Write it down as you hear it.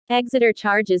Exeter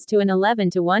charges to an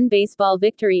 11-1 baseball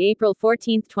victory April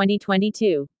 14,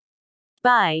 2022.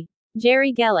 By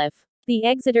Jerry Gelliff. The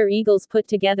Exeter Eagles put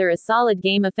together a solid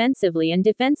game offensively and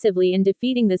defensively in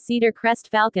defeating the Cedar Crest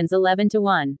Falcons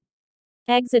 11-1.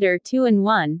 Exeter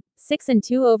 2-1,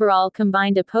 6-2 overall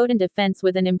combined a potent offense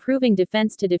with an improving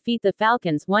defense to defeat the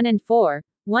Falcons 1-4,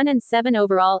 1-7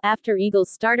 overall. After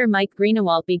Eagles starter Mike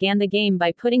Greenawalt began the game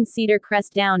by putting Cedar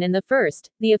Crest down in the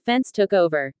first, the offense took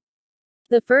over.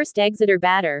 The first Exeter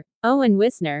batter, Owen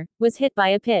Wisner, was hit by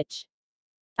a pitch.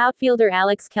 Outfielder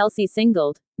Alex Kelsey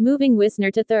singled, moving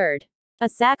Wisner to third. A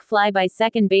sac fly by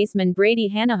second baseman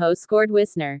Brady Hanaho scored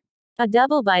Wisner. A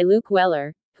double by Luke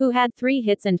Weller, who had 3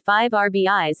 hits and 5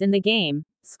 RBIs in the game,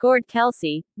 scored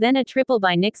Kelsey, then a triple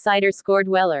by Nick Sider scored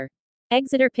Weller.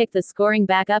 Exeter picked the scoring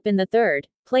back up in the third,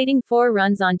 plating 4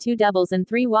 runs on 2 doubles and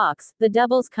 3 walks, the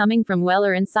doubles coming from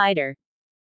Weller and Sider.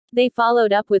 They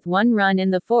followed up with 1 run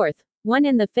in the fourth, 1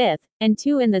 in the fifth, and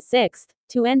 2 in the sixth,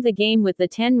 to end the game with the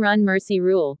 10-run mercy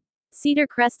rule. Cedar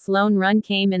Crest's lone run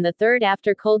came in the third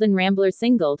after Colden Rambler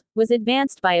singled, was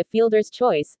advanced by a fielder's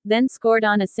choice, then scored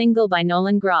on a single by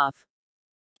Nolan Groff.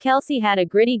 Kelsey had a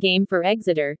gritty game for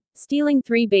Exeter, stealing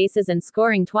 3 bases and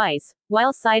scoring twice,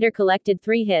 while Sider collected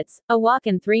 3 hits, a walk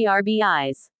and 3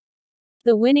 RBIs.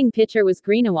 The winning pitcher was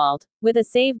Greenawalt, with a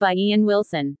save by Ian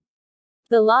Wilson.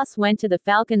 The loss went to the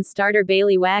Falcons starter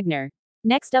Bailey Wagner.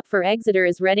 Next up for Exeter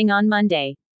is Reading on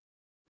Monday.